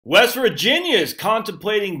West Virginia is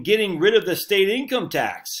contemplating getting rid of the state income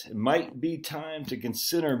tax. It might be time to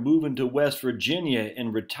consider moving to West Virginia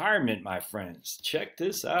in retirement, my friends. Check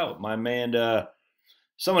this out. My man,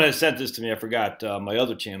 someone has sent this to me. I forgot my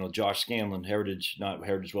other channel, Josh Scanlon, not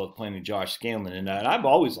Heritage Wealth Planning, Josh Scanlon. And I've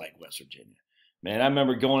always liked West Virginia. Man, I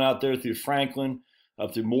remember going out there through Franklin,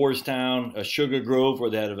 up through Moorestown, Sugar Grove, where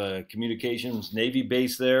they had a communications Navy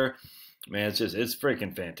base there. Man, it's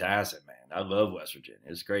freaking fantastic, man. I love West Virginia.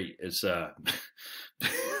 It's great. It's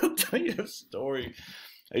I'll tell you a story.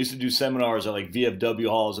 I used to do seminars at like VFW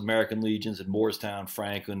halls, American Legions in Moorestown,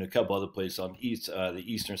 Franklin, a couple other places on the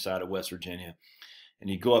eastern side of West Virginia. And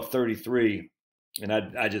you go up 33, and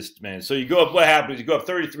I just, man. So you go up. What happens? You go up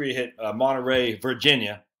 33, hit Monterey,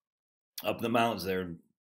 Virginia, up in the mountains there, in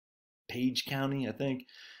Page County, I think.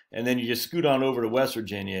 And then you just scoot on over to West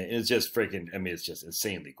Virginia, and it's just freaking, I mean, it's just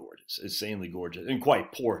insanely gorgeous, and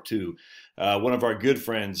quite poor, too. One of our good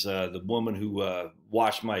friends, the woman who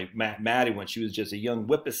watched Maddie when she was just a young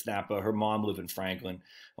whippersnapper, her mom lived in Franklin,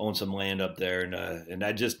 owned some land up there, and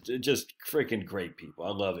I just freaking great people.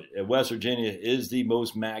 I love it. And West Virginia is the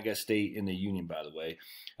most MAGA state in the union, by the way.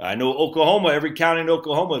 I know Oklahoma, every county in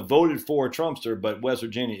Oklahoma voted for a Trumpster, but West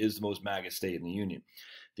Virginia is the most MAGA state in the union.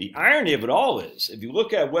 The irony of it all is, if you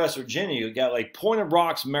look at West Virginia, you got like Point of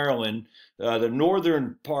Rocks, Maryland, the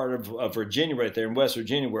northern part of Virginia right there in West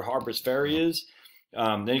Virginia where Harper's Ferry is.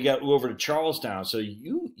 Then you got over to Charlestown. So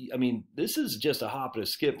I mean, this is just a hop and a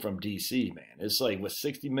skip from D.C., man. It's like, what,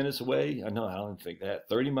 60 minutes away? I don't think that.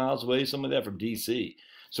 30 miles away, something like that from D.C.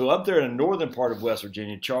 So up there in the northern part of West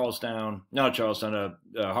Virginia, Charlestown,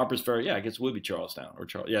 Harper's Ferry, yeah, I guess it would be Charlestown.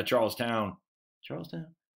 Charlestown. Charlestown?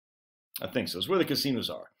 I think so. It's where the casinos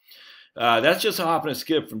are. That's just a hop and a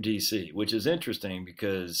skip from D.C., which is interesting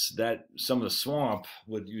because some of the swamp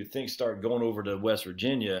would you think start going over to West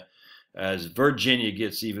Virginia as Virginia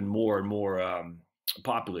gets even more and more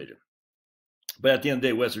populated. But at the end of the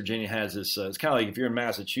day, West Virginia has this. It's kind of like if you're in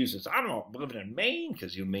Massachusetts. I don't know, living in Maine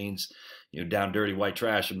because Maine's down dirty white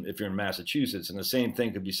trash. If you're in Massachusetts, and the same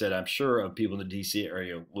thing could be said, I'm sure, of people in the D.C.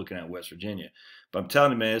 area looking at West Virginia. But I'm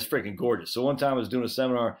telling you, man, it's freaking gorgeous. So one time I was doing a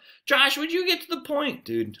seminar. Josh, would you get to the point,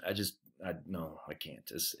 dude? No, I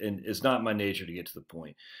can't. It's not my nature to get to the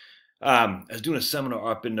point. I was doing a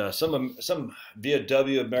seminar up in some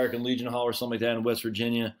VFW American Legion Hall or something like that in West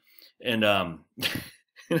Virginia, and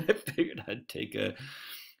and I figured I'd take a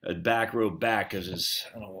back road back because it's,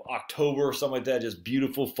 I don't know, October or something like that, just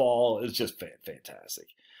beautiful fall. It's just fantastic.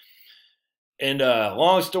 And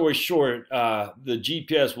long story short, the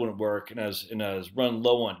GPS wouldn't work, and I was running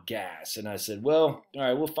low on gas. And I said, well, all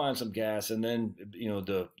right, we'll find some gas. And then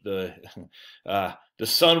the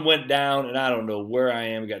sun went down, and I don't know where I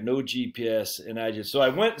am. I got no GPS, and so I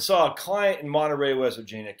went and saw a client in Monterey, West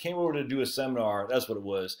Virginia. Came over to do a seminar. That's what it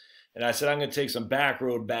was. And I said, I'm going to take some back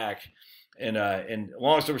road back. And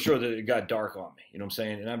long story short, it got dark on me. You know what I'm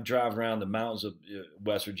saying? And I'm driving around the mountains of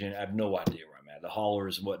West Virginia. I have no idea where I'm at. The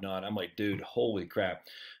hollers and whatnot. I'm like, dude, holy crap.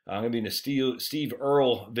 I'm going to be in a Steve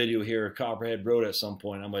Earle video here at Copperhead Road at some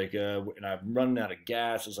point. I'm like, and I'm running out of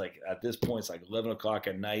gas. It's like, at this point, it's like 11 o'clock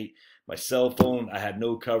at night. My cell phone, I had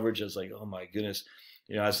no coverage. I was like, oh my goodness.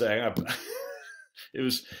 I said, it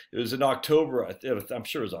was in October. I'm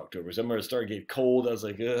sure it was October. I remember it started getting cold. I was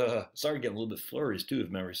like, ugh. Started getting a little bit flurries too, if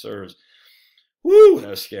memory serves. Woo, that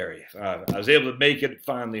was scary. I was able to make it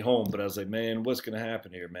finally home, but I was like, man, what's going to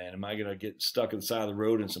happen here, man? Am I going to get stuck on the side of the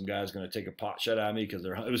road and some guy's going to take a pot shot at me? Because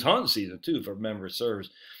it was hunting season too, if I remember it serves.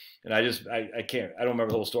 And I can't, I don't remember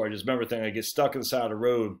the whole story. I just remember thinking I get stuck on the side of the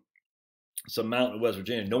road, some mountain in West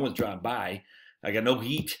Virginia. No one's driving by. I got no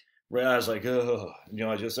heat. I was like, oh,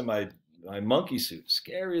 I just in my monkey suit,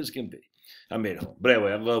 scary as can be. I made it home. But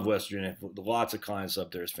anyway, I love West Virginia. Lots of clients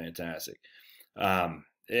up there. It's fantastic. And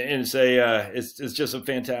it's just a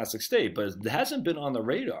fantastic state, but it hasn't been on the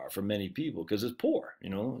radar for many people because it's poor.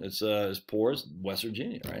 It's as poor as West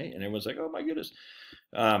Virginia, right? And everyone's like, oh my goodness.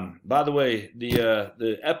 By the way,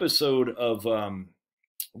 the episode of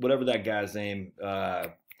whatever that guy's name,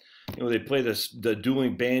 they play the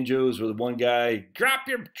dueling banjos where the one guy, drop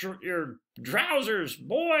your trousers,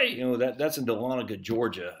 boy. That's in Dahlonega,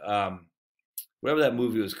 Georgia. Whatever that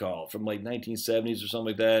movie was called, from like 1970s or something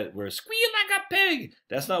like that, where squeal like a pig.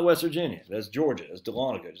 That's not West Virginia. That's Georgia. That's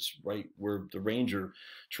Dahlonega, just right where the Ranger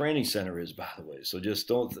Training Center is, by the way. So just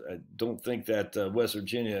don't think that West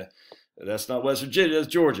Virginia, that's not West Virginia,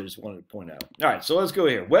 that's Georgia. Just wanted to point out. All right, so let's go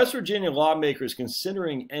here. West Virginia lawmakers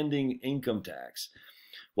considering ending income tax.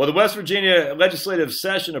 While the West Virginia legislative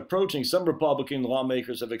session approaching, some Republican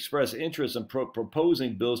lawmakers have expressed interest in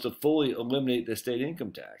proposing bills to fully eliminate the state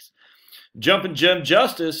income tax. Jumpin' Jim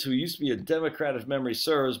Justice, who used to be a Democrat if memory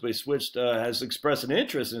serves, but he switched, has expressed an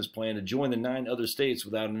interest in his plan to join the 9 other states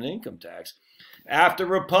without an income tax. After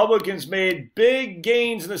Republicans made big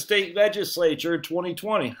gains in the state legislature in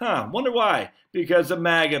 2020. Wonder why? Because the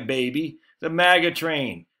MAGA, baby. The MAGA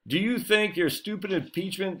train. Do you think your stupid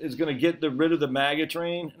impeachment is going to get rid of the MAGA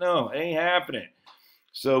train? No, it ain't happening.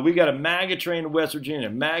 So we got a MAGA train in West Virginia,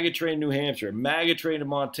 a MAGA train in New Hampshire, a MAGA train in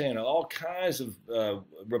Montana. All kinds of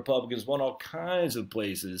Republicans won all kinds of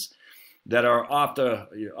places that are off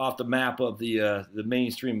the map of the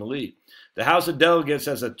mainstream elite. The House of Delegates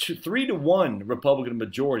has a 3-to-1 Republican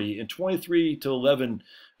majority and 23-to-11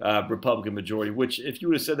 Republican majority, which if you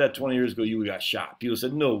would have said that 20 years ago, you would have got shot. People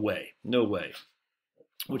said, no way, no way.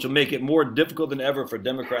 Which will make it more difficult than ever for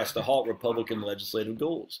Democrats to halt Republican legislative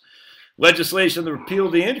goals. Legislation to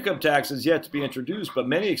repeal the income tax is yet to be introduced, but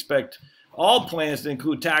many expect all plans to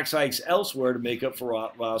include tax hikes elsewhere to make up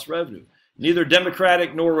for lost revenue. Neither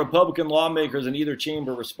Democratic nor Republican lawmakers in either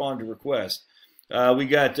chamber respond to requests. We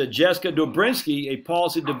got Jessica Dobrinsky, a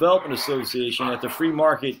policy development association at the Free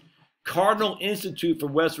Market Cardinal Institute for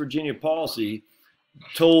West Virginia Policy,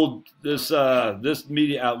 told this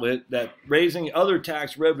media outlet that raising other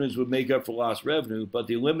tax revenues would make up for lost revenue, but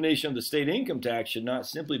the elimination of the state income tax should not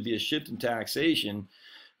simply be a shift in taxation,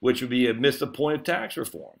 which would be a miss the point of tax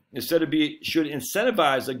reform. Instead, should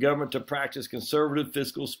incentivize the government to practice conservative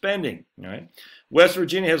fiscal spending. All right? West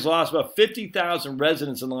Virginia has lost about 50,000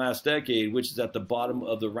 residents in the last decade, which is at the bottom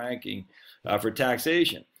of the ranking for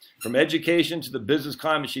taxation. From education to the business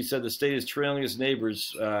climate, she said the state is trailing its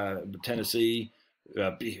neighbors, Tennessee,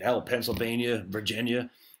 Pennsylvania, Virginia,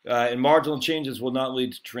 and marginal changes will not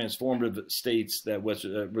lead to transformative states that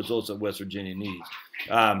results that West Virginia needs.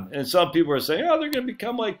 And some people are saying, oh, they're going to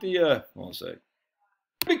become like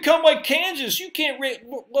become like Kansas. You can't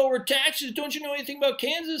lower taxes. Don't you know anything about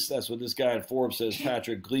Kansas? That's what this guy at Forbes says,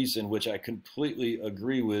 Patrick Gleason, which I completely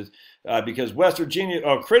agree with, because West Virginia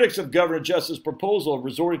critics of Governor Justice's proposal have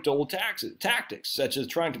resorted to old tactics, such as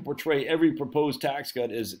trying to portray every proposed tax cut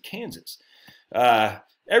as Kansas.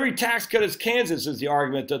 Every tax cut is Kansas is the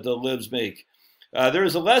argument that the libs make. There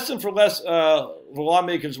is a lesson for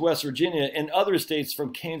lawmakers in West Virginia and other states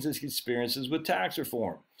from Kansas' experiences with tax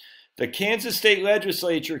reform. The Kansas state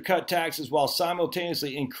legislature cut taxes while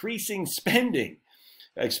simultaneously increasing spending,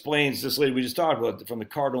 explains this lady we just talked about from the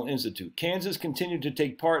Cardinal Institute. Kansas continued to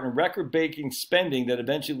take part in record-breaking spending that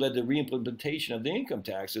eventually led to reimplementation of the income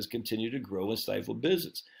taxes, continue to grow and stifle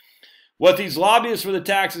business. What these lobbyists for the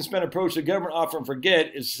tax and spend approach to government often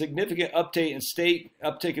forget is significant uptake in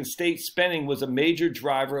state spending was a major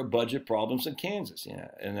driver of budget problems in Kansas. Yeah,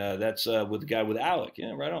 and that's with the guy with Alec.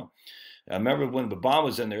 Yeah, right on. I remember when Obama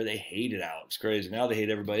was in there, they hated Alex. Crazy. Now they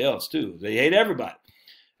hate everybody else too. They hate everybody.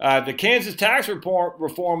 The Kansas tax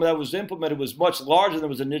reform that was implemented was much larger than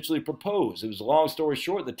was initially proposed. It was a long story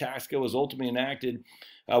short. The tax bill was ultimately enacted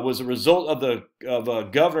was a result of a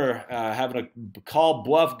governor having a call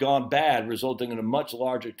bluff gone bad, resulting in a much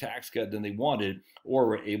larger tax cut than they wanted or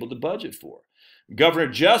were able to budget for. Governor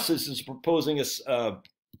Justice is proposing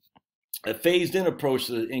a phased-in approach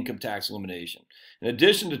to the income tax elimination. In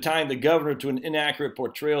addition to tying the governor to an inaccurate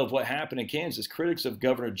portrayal of what happened in Kansas, critics of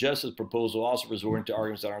Governor Justice's proposal also resorting to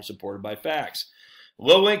arguments that aren't supported by facts.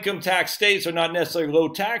 Low-income tax states are not necessarily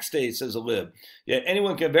low-tax states, says a lib. Yet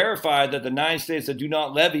anyone can verify that the 9 states that do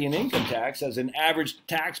not levy an income tax has an average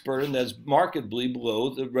tax burden that is markedly below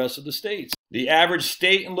the rest of the states. The average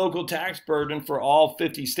state and local tax burden for all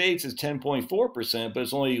 50 states is 10.4%, but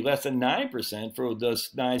it's only less than 9% for the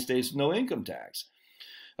 9 states with no income tax.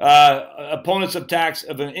 Opponents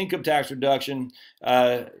of an income tax reduction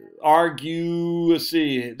argue,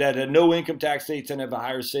 that no income tax states tend to have a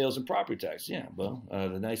higher sales and property tax. Yeah, well,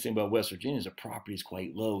 the nice thing about West Virginia is the property is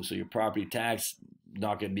quite low, so your property tax is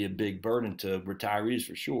not going to be a big burden to retirees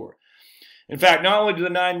for sure. In fact, not only do the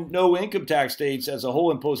 9 no income tax states as a whole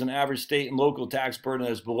impose an average state and local tax burden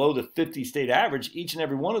that is below the 50-state average, each and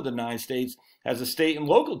every one of the 9 states has a state and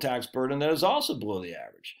local tax burden that is also below the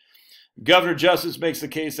average. Governor Justice makes the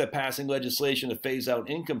case that passing legislation to phase out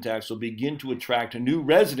income tax will begin to attract new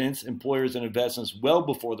residents, employers, and investments well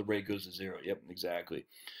before the rate goes to zero. Yep, exactly.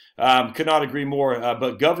 Could not agree more.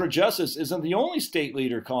 But Governor Justice isn't the only state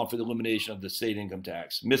leader calling for the elimination of the state income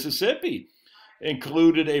tax. Mississippi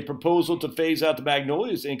included a proposal to phase out the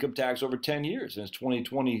Magnolia's income tax over 10 years in its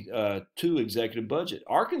 2022 executive budget.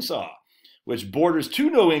 Arkansas, which borders 2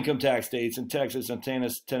 no-income tax states in Texas and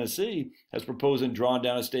Tennessee, has proposed and drawn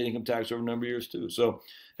down a state income tax over a number of years too. So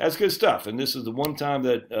that's good stuff. And this is the one time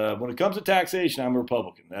that when it comes to taxation, I'm a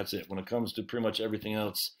Republican. That's it. When it comes to pretty much everything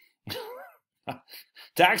else,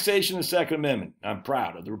 Taxation, the Second Amendment. I'm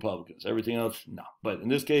proud of the Republicans. Everything else, no. But in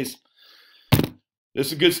this case,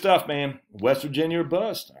 this is good stuff, man. West Virginia or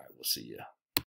bust. All right, we'll see you.